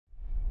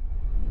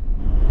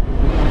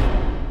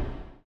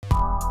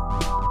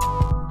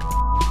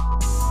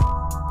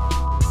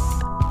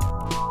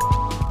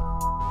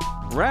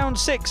Round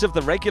 6 of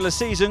the regular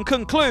season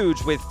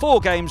concludes with 4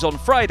 games on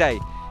Friday,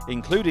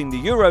 including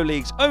the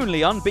Euroleague's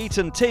only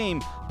unbeaten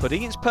team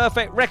putting its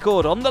perfect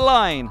record on the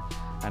line,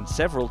 and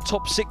several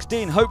top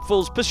 16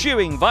 hopefuls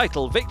pursuing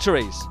vital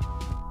victories.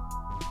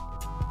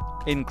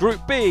 In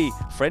Group B,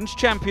 French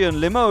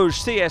champion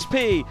Limoges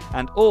CSP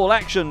and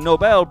all-action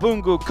Nobel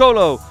Bungu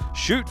Kolo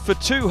shoot for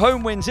 2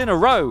 home wins in a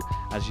row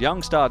as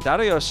young star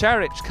Dario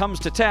Saric comes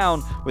to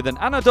town with an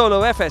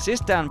Anadolu Efes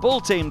Istanbul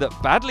team that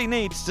badly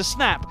needs to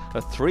snap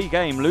a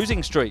 3-game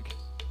losing streak.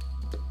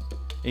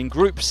 In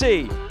Group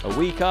C, a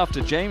week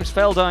after James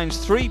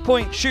Feldine's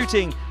 3-point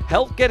shooting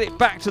helped get it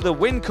back to the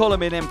win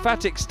column in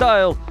emphatic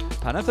style,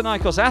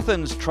 Panathinaikos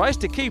Athens tries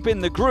to keep in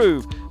the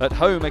groove at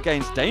home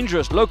against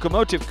dangerous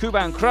Lokomotiv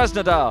Kuban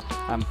Krasnodar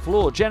and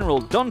floor general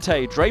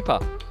Dante Draper.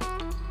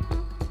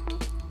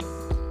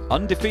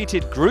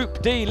 Undefeated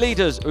Group D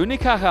leaders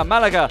Unicaja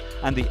Malaga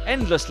and the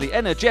endlessly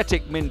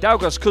energetic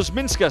Mindaugas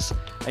Kuzminskas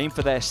aim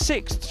for their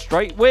 6th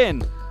straight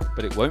win.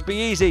 But it won't be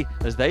easy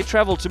as they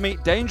travel to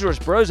meet dangerous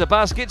Broza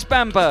Baskets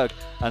Bamberg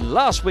and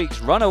last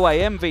week's runaway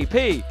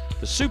MVP,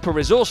 the super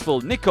resourceful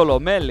Nicolo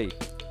Melli.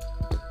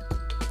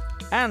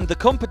 And the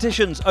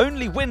competition's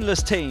only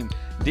winless team,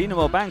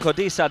 Dinamo Banco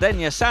di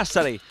Sardegna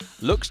Sassari,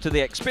 looks to the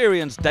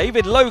experienced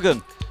David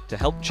Logan to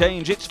help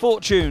change its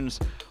fortunes,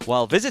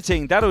 while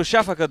visiting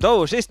Darüşşafaka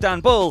Doğuş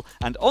Istanbul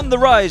and on the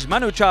rise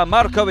Manucha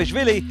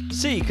Markovishvili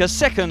seek a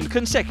 2nd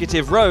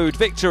consecutive road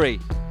victory.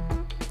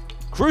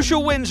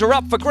 Crucial wins are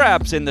up for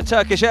grabs in the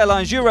Turkish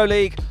Airlines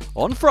Euroleague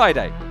on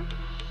Friday.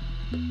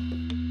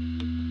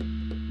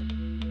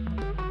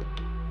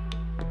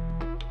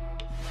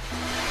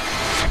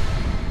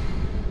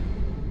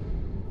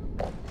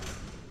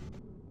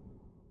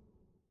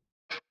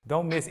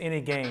 Don't miss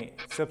any game.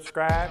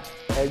 Subscribe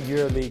at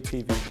Euroleague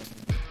TV.